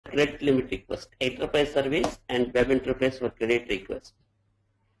credit limit request, enterprise service and web interface for credit request.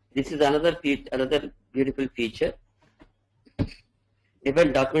 This is another beautiful feature.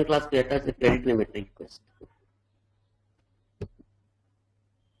 Event document class to attach the credit limit request.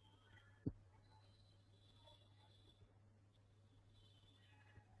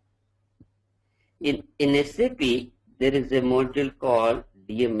 In SAP, there is a module called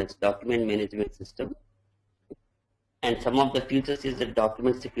DMS, Document Management System. And some of the features is the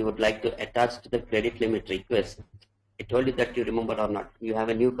documents if you would like to attach to the credit limit request. I told you that you remember or not. You have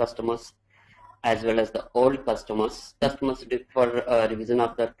a new customers as well as the old customers. Customers for revision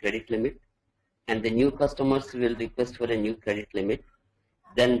of the credit limit, and the new customers will request for a new credit limit.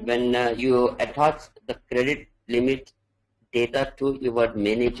 Then when you attach the credit limit data to your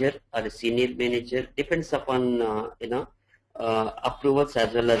manager or a senior manager, depends upon approvals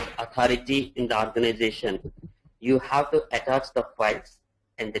as well as authority in the organization. You have to attach the files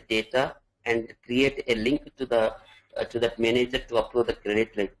and the data and create a link to the to that manager to approve the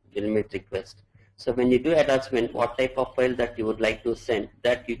credit limit request. So when you do attachment, what type of file that you would like to send,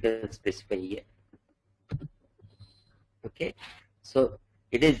 that you can specify here. Okay, so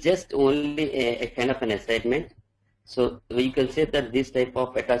it is just only a kind of an assignment. So you can say that this type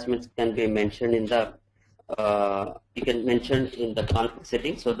of attachments can be mentioned in the you can mention in the config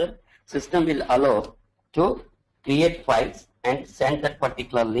settings, so that system will allow to create files and send that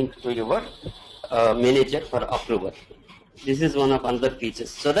particular link to your manager for approval. This is one of other features,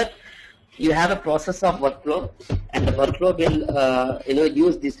 so that you have a process of workflow, and the workflow will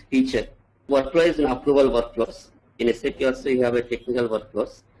use this feature. Workflow is an approval workflows. In SAP also you have a technical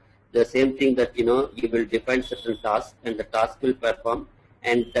workflows. The same thing that you will define certain tasks, and the task will perform,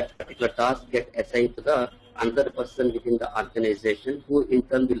 and that particular task get assigned to the another person within the organization, who in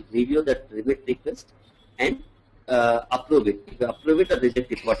turn will review that limit request and approve it. If you approve it or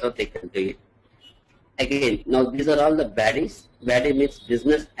reject it, whatever they can do it. Again, now these are all the baddies. Baddie means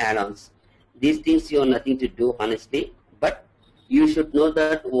business add-ons. These things you have nothing to do honestly, but you should know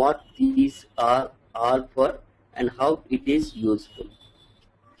that what these are for and how it is useful.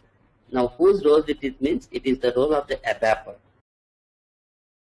 Now whose role it is means, it is the role of the ABAP.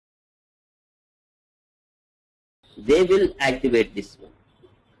 They will activate this one.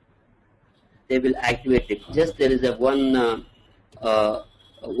 They will activate it. Just there is a one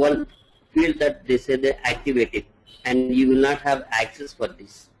field that they say they activate it, and you will not have access for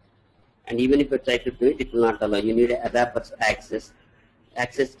this. And even if you try to do it, it will not allow. You need a ABAP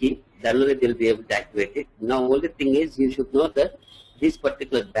access key. Then only they will be able to activate it. Now only thing is, you should know that this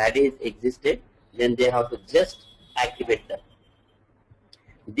particular baddie existed, then they have to just activate that.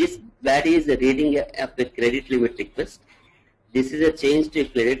 This baddie is a reading of a credit limit request. This is a change to a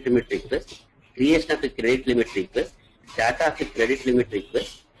credit limit request, creation of a credit limit request, data of a credit limit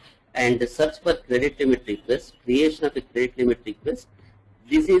request, and the search for credit limit request, creation of a credit limit request.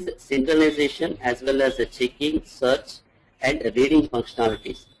 This is synchronization as well as a checking, search, and reading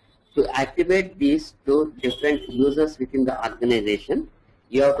functionalities. To activate these two different users within the organization,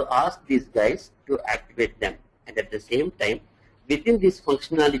 you have to ask these guys to activate them. And at the same time, within this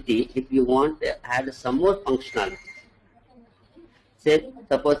functionality, if you want to add some more functionality, say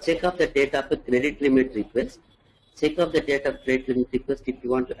suppose check of the data of a credit limit request, check of the data of credit limit request. If you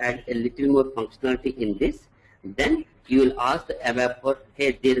want to add a little more functionality in this, then you will ask the ABAP for,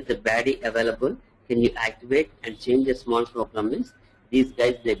 hey, there is a baddie available, can you activate and change a small programmings? These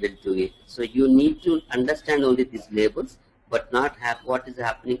guys, they will do it. So you need to understand only these labels, but not have what is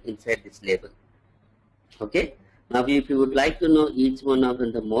happening inside this label. Okay. Now, if you would like to know each one of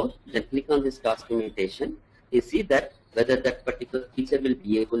them more, then click on this documentation. You see that whether that particular feature will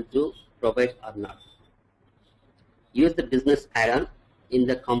be able to provide or not. Use the business add-on in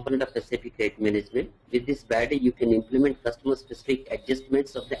the component of SAP Credit Management. With this baddie, you can implement customer-specific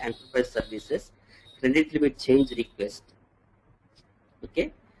adjustments of the enterprise services, credit limit change request.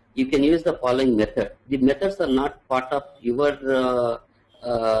 Okay, you can use the following method. The methods are not part of your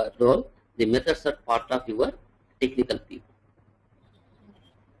role. The methods are part of your technical people.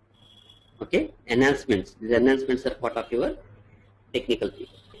 Okay, enhancements. These enhancements are part of your technical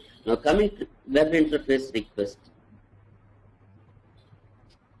people. Now coming to web interface request.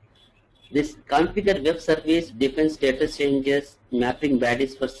 This configure web service, define status changes, mapping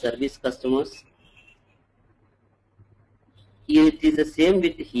baddies for service customers. It is the same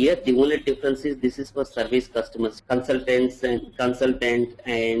with here. The only difference is this is for service customers, consultants and consultant,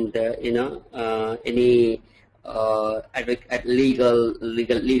 and any legal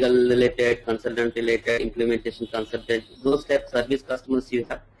related, consultant related, implementation consultant. Those type service customers you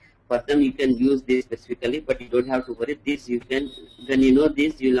have. For them, you can use this specifically, but you don't have to worry. This you can, when you know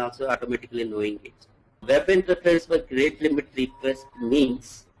this, you will also automatically knowing it. Web interface for credit limit request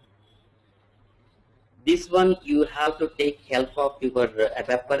means this one you have to take help of your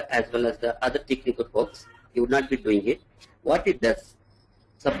developer as well as the other technical folks. You would not be doing it. What it does,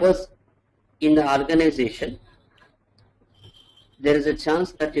 suppose in the organization, there is a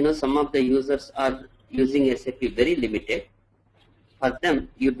chance that some of the users are using SAP very limited. For them,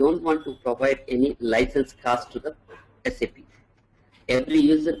 you don't want to provide any license cost to the SAP. Every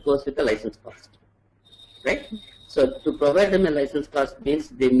user goes with a license cost, right? So to provide them a license cost means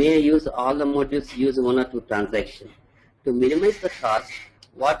they may use all the modules, use one or two transactions. To minimize the cost,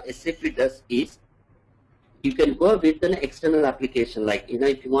 what SAP does is you can go with an external application. Like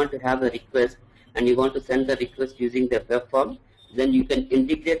if you want to have a request and you want to send the request using the web form, then you can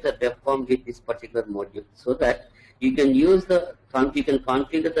integrate the web form with this particular module, so that you can use you can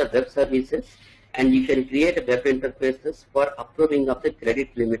configure the web services and you can create web interfaces for approving of the credit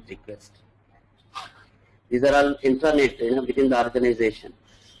limit request. These are all intranet within the organization.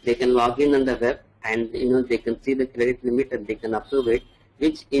 They can log in on the web and they can see the credit limit and they can approve it,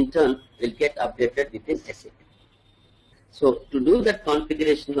 which in turn will get updated within SAP. So to do that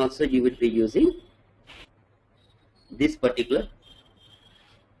configuration also, you will be using this particular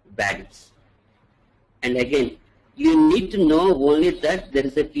BAdl. And again, you need to know only that there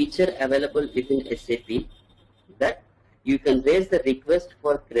is a feature available within SAP that you can raise the request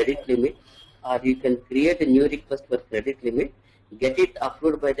for credit limit, or you can create a new request for credit limit, get it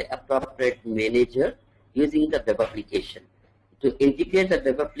approved by the appropriate manager using the web application. To integrate the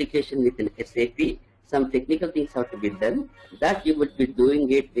web application within SAP, some technical things have to be done. That you would be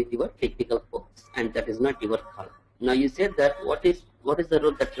doing it with your technical folks, and that is not your call. Now you said that what is the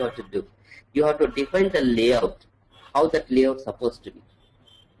role that you have to do? You have to define the layout, how that layout is supposed to be.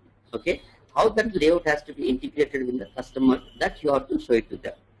 Okay, how that layout has to be integrated with the customer, that you have to show it to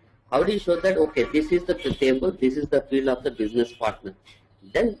them. How do you show that? Okay, this is the table, this is the field of the business partner.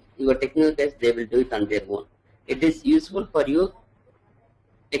 Then your technical guys, they will do it on their own. It is useful for you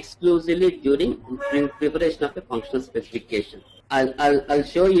exclusively during preparation of a functional specification. I'll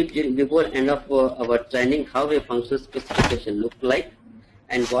show you before end of our training how a functional specification look like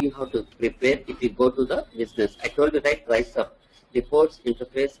and what you have to prepare if you go to the business. I told you, right, rise up reports,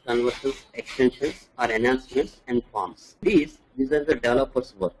 interface, conversions, extensions or enhancements and forms. These are the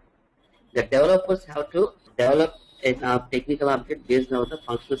developers' work. The developers have to develop a technical object based on the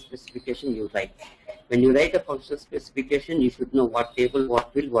functional specification you write. When you write a functional specification, you should know what table,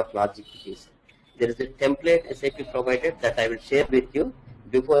 what field, what logic it is. There is a template SAP provided that I will share with you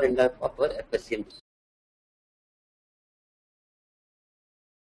before end of our FSCM